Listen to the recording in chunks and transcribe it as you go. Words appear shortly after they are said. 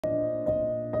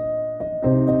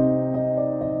Well,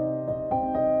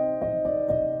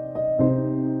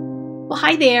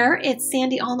 hi there, it's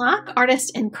Sandy Allnock,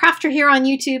 artist and crafter here on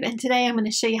YouTube, and today I'm going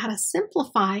to show you how to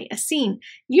simplify a scene.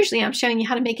 Usually I'm showing you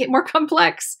how to make it more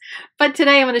complex, but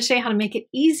today I'm going to show you how to make it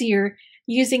easier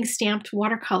using stamped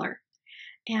watercolor.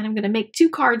 And I'm going to make two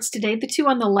cards today, the two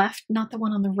on the left, not the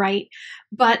one on the right,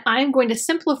 but I'm going to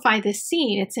simplify this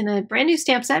scene. It's in a brand new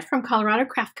stamp set from Colorado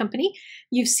Craft Company.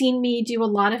 You've seen me do a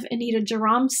lot of Anita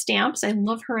Jerome stamps. I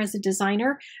love her as a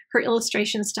designer. Her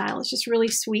illustration style is just really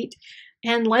sweet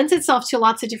and lends itself to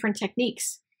lots of different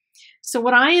techniques. So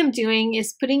what I am doing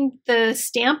is putting the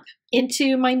stamp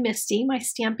into my MISTI, my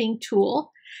stamping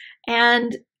tool,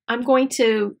 and I'm going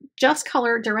to just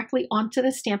color directly onto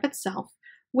the stamp itself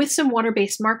with some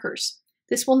water-based markers.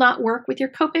 This will not work with your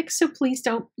Copic, so please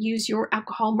don't use your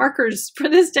alcohol markers for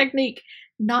this technique.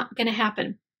 Not going to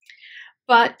happen.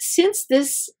 But since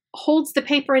this holds the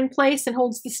paper in place and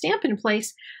holds the stamp in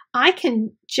place, I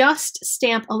can just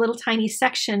stamp a little tiny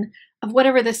section of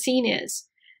whatever the scene is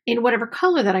in whatever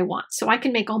color that I want. So I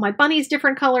can make all my bunnies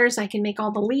different colors, I can make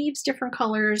all the leaves different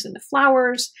colors and the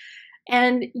flowers,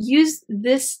 and use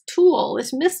this tool,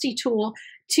 this MISTI tool,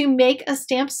 to make a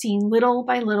stamp scene little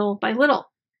by little by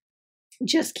little.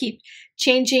 Just keep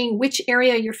changing which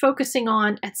area you're focusing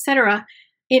on, etc.,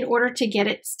 in order to get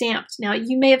it stamped. Now,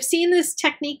 you may have seen this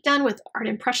technique done with Art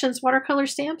Impressions watercolor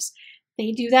stamps.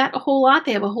 They do that a whole lot.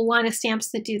 They have a whole line of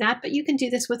stamps that do that, but you can do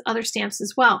this with other stamps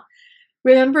as well.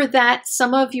 Remember that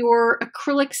some of your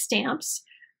acrylic stamps,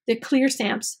 the clear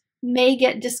stamps, may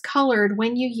get discolored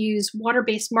when you use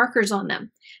water-based markers on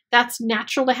them. That's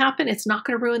natural to happen. It's not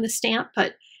going to ruin the stamp,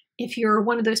 but if you're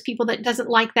one of those people that doesn't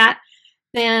like that,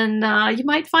 then you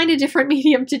might find a different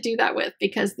medium to do that with,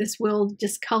 because this will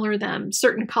discolor them.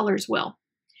 Certain colors will.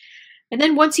 And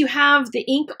then once you have the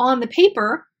ink on the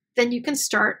paper, then you can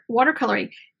start watercoloring.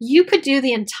 You could do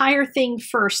the entire thing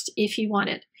first if you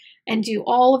wanted, and do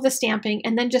all of the stamping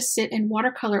and then just sit and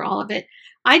watercolor all of it.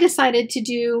 I decided to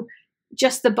do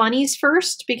just the bunnies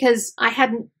first because I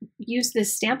hadn't used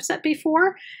this stamp set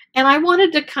before, and I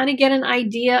wanted to kind of get an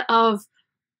idea of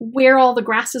where all the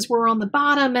grasses were on the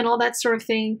bottom and all that sort of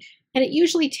thing. And it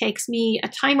usually takes me a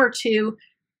time or two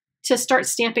to start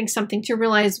stamping something to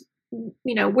realize,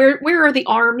 you know, where are the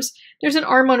arms? There's an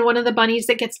arm on one of the bunnies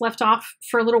that gets left off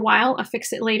for a little while. I'll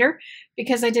fix it later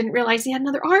because I didn't realize he had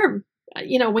another arm.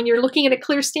 You know, when you're looking at a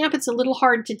clear stamp, it's a little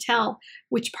hard to tell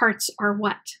which parts are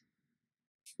what.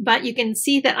 But you can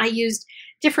see that I used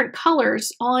different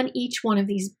colors on each one of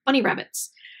these bunny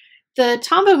rabbits. The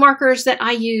Tombow markers that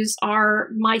I use are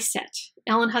my set.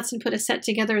 Ellen Hudson put a set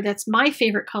together that's my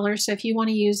favorite color, so if you want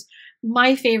to use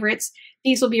my favorites,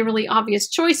 these will be really obvious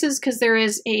choices because there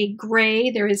is a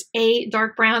gray, there is a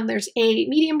dark brown, there's a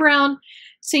medium brown,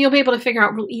 so you'll be able to figure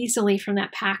out real easily from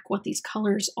that pack what these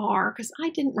colors are, because I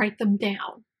didn't write them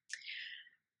down.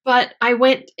 But I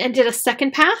went and did a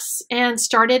second pass and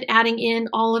started adding in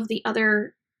all of the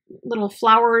other little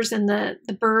flowers and the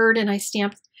bird, and I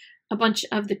stamped a bunch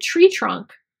of the tree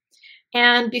trunk.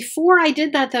 And before I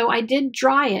did that, though, I did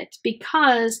dry it,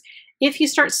 because if you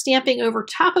start stamping over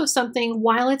top of something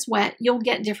while it's wet, you'll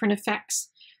get different effects.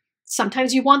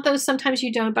 Sometimes you want those, sometimes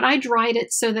you don't, but I dried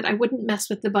it so that I wouldn't mess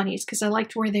with the bunnies because I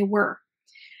liked where they were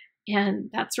and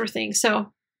that sort of thing. So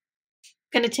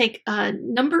I'm going to take a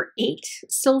number 8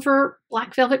 silver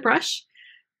black velvet brush,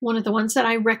 one of the ones that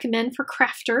I recommend for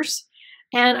crafters,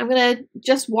 and I'm going to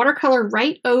just watercolor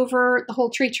right over the whole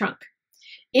tree trunk.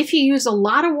 If you use a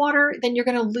lot of water, then you're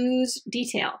going to lose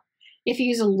detail. If you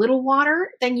use a little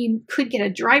water, then you could get a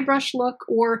dry brush look,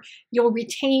 or you'll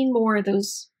retain more of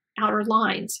those outer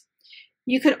lines.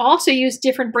 You could also use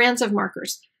different brands of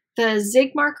markers. The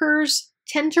Zig markers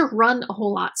tend to run a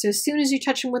whole lot. So as soon as you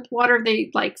touch them with water,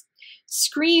 they like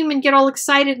scream and get all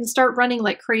excited and start running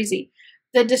like crazy.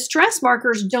 The distress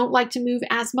markers don't like to move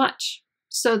as much.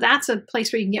 So that's a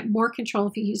place where you can get more control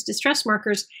if you use distress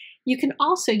markers. You can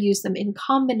also use them in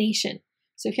combination.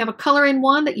 So if you have a color in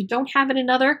one that you don't have in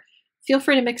another, feel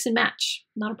free to mix and match.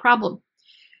 Not a problem.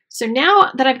 So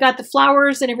now that I've got the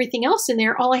flowers and everything else in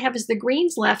there, all I have is the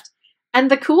greens left. And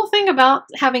the cool thing about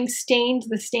having stained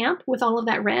the stamp with all of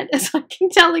that red is I can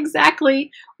tell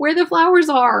exactly where the flowers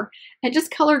are and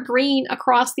just color green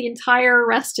across the entire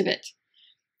rest of it.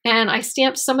 And I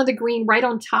stamped some of the green right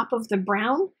on top of the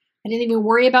brown. I didn't even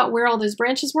worry about where all those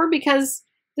branches were because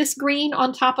this green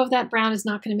on top of that brown is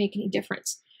not going to make any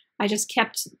difference. I just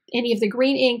kept any of the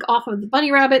green ink off of the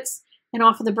bunny rabbits and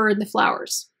off of the bird and the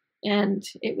flowers, and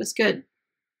it was good.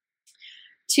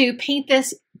 To paint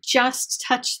this, just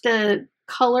touch the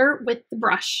color with the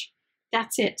brush.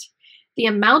 That's it. The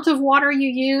amount of water you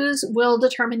use will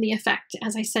determine the effect.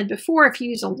 As I said before, if you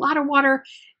use a lot of water,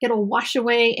 it'll wash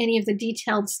away any of the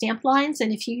detailed stamp lines.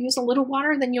 And if you use a little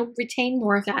water, then you'll retain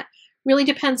more of that. Really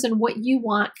depends on what you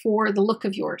want for the look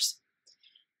of yours.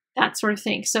 That sort of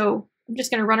thing. So I'm just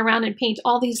going to run around and paint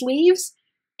all these leaves,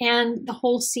 and the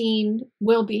whole scene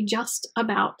will be just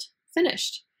about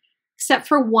finished. Except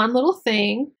for one little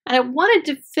thing. And I wanted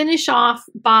to finish off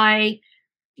by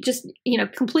just,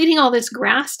 completing all this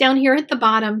grass down here at the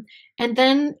bottom, and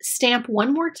then stamp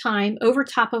one more time over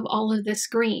top of all of this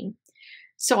green.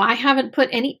 So I haven't put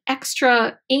any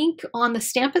extra ink on the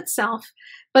stamp itself,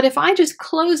 but if I just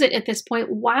close it at this point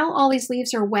while all these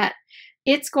leaves are wet,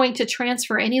 it's going to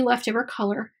transfer any leftover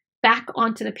color back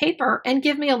onto the paper and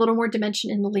give me a little more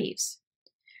dimension in the leaves.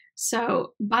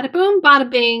 So bada boom, bada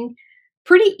bing.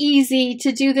 Pretty easy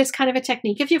to do this kind of a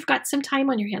technique if you've got some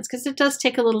time on your hands, because it does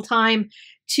take a little time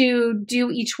to do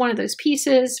each one of those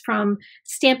pieces, from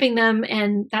stamping them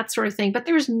and that sort of thing. But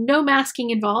there's no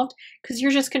masking involved because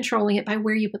you're just controlling it by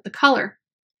where you put the color.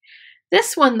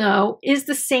 This one, though, is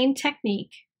the same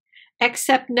technique,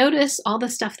 except notice all the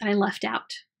stuff that I left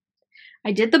out.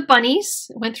 I did the bunnies,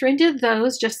 went through and did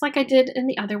those just like I did in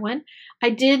the other one.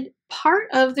 I did part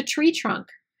of the tree trunk,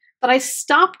 but I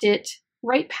stopped it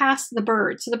right past the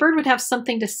bird. So the bird would have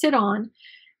something to sit on,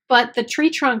 but the tree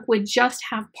trunk would just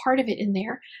have part of it in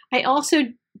there. I also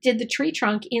did the tree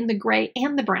trunk in the gray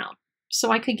and the brown, so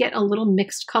I could get a little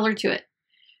mixed color to it.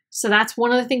 So that's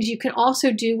one of the things you can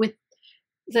also do with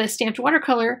the stamped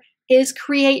watercolor, is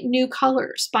create new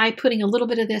colors by putting a little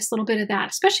bit of this, a little bit of that,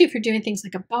 especially if you're doing things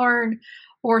like a barn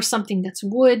or something that's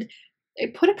wood.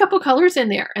 Put a couple colors in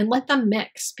there and let them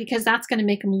mix, because that's going to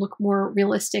make them look more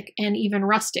realistic and even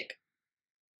rustic.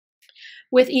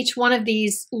 With each one of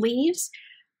these leaves,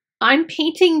 I'm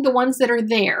painting the ones that are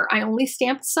there. I only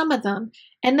stamped some of them,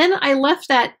 and then I left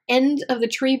that end of the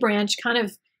tree branch kind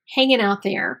of hanging out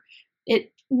there.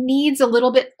 It needs a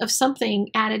little bit of something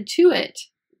added to it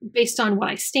based on what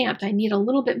I stamped. I need a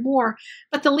little bit more,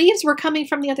 but the leaves were coming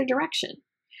from the other direction.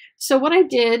 So what I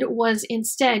did was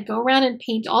instead go around and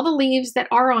paint all the leaves that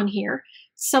are on here.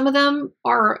 Some of them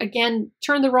are, again,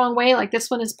 turned the wrong way, like this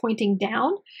one is pointing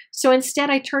down. So instead,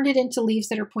 I turned it into leaves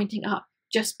that are pointing up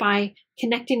just by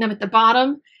connecting them at the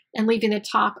bottom and leaving the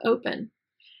top open.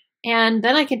 And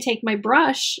then I can take my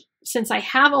brush, since I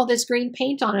have all this green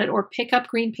paint on it, or pick up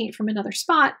green paint from another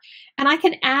spot, and I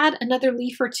can add another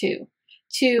leaf or two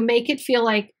to make it feel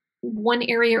like one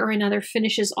area or another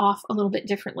finishes off a little bit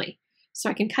differently. So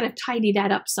I can kind of tidy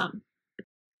that up some.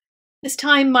 This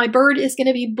time my bird is going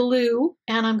to be blue,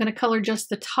 and I'm going to color just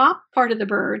the top part of the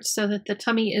bird so that the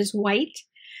tummy is white.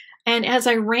 And as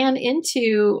I ran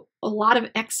into a lot of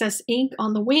excess ink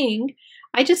on the wing,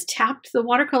 I just tapped the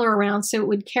watercolor around so it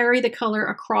would carry the color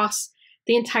across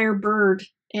the entire bird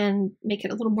and make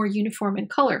it a little more uniform in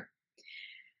color.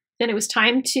 Then it was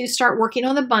time to start working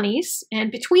on the bunnies.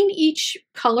 And between each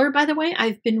color, by the way,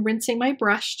 I've been rinsing my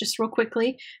brush just real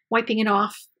quickly, wiping it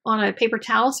off on a paper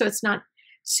towel so it's not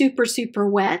super, super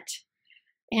wet,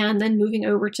 and then moving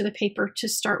over to the paper to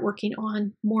start working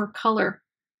on more color.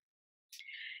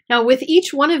 Now with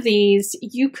each one of these,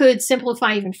 you could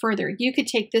simplify even further. You could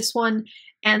take this one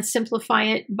and simplify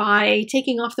it by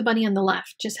taking off the bunny on the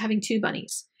left, just having two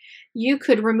bunnies. You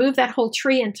could remove that whole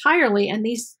tree entirely, and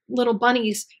these little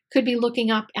bunnies could be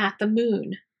looking up at the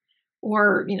moon,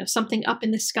 or something up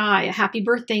in the sky, a happy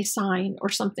birthday sign or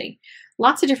something.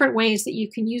 Lots of different ways that you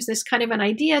can use this kind of an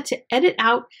idea to edit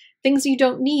out things you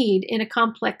don't need in a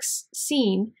complex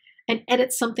scene and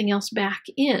edit something else back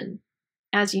in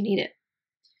as you need it.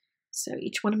 So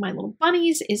each one of my little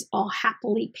bunnies is all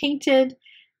happily painted,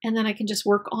 and then I can just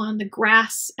work on the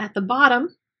grass at the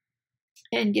bottom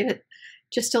and give it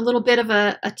just a little bit of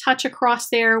a touch across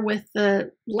there with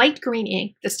the light green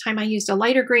ink. This time I used a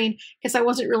lighter green because I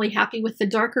wasn't really happy with the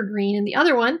darker green in the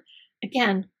other one.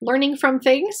 Again, learning from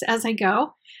things as I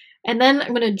go. And then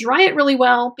I'm going to dry it really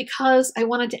well because I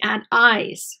wanted to add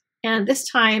eyes. And this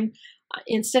time,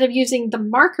 instead of using the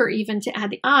marker even to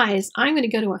add the eyes, I'm going to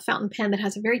go to a fountain pen that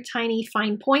has a very tiny,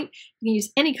 fine point. You can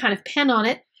use any kind of pen on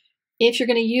it. If you're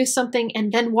going to use something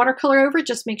and then watercolor over it,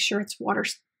 just make sure it's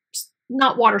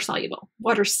not water soluble,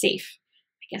 water safe,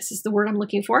 I guess is the word I'm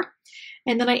looking for.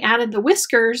 And then I added the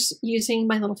whiskers using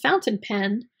my little fountain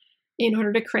pen in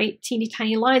order to create teeny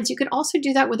tiny lines. You could also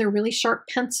do that with a really sharp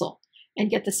pencil and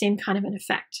get the same kind of an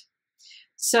effect.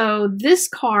 So this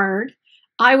card,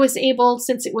 I was able,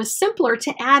 since it was simpler,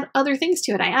 to add other things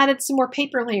to it. I added some more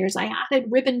paper layers. I added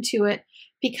ribbon to it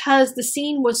because the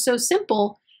scene was so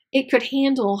simple, it could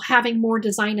handle having more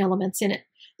design elements in it.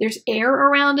 There's air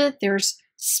around it. There's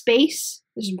space.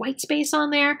 There's white space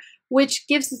on there. which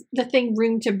gives the thing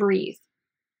room to breathe.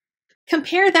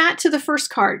 Compare that to the first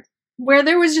card, where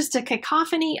there was just a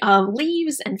cacophony of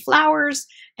leaves and flowers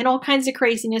and all kinds of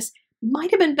craziness.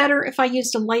 Might have been better if I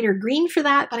used a lighter green for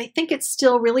that, but I think it's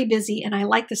still really busy and I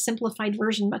like the simplified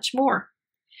version much more.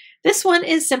 This one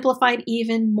is simplified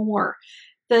even more.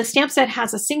 The stamp set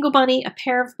has a single bunny, a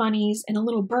pair of bunnies, and a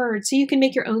little bird, so you can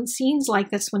make your own scenes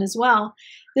like this one as well.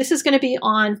 This is going to be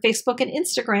on Facebook and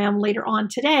Instagram later on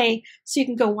today, so you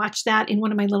can go watch that in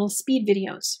one of my little speed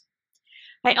videos.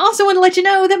 I also want to let you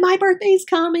know that my birthday is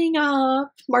coming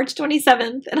up, March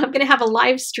 27th, and I'm going to have a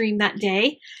live stream that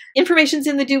day. Information's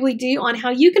in the doobly-doo on how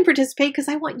you can participate because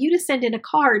I want you to send in a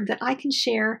card that I can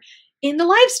share in the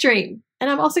live stream. And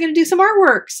I'm also going to do some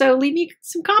artwork, so leave me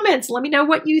some comments. Let me know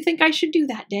what you think I should do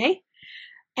that day.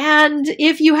 And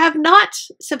if you have not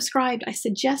subscribed, I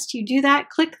suggest you do that.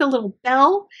 Click the little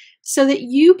bell so that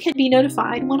you can be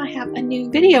notified when I have a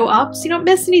new video up so you don't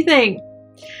miss anything.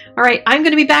 All right, I'm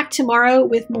going to be back tomorrow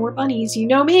with more bunnies. You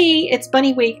know me, it's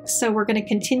bunny week, so we're going to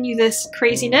continue this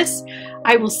craziness.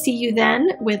 I will see you then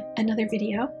with another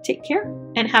video. Take care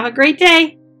and have a great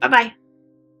day. Bye-bye.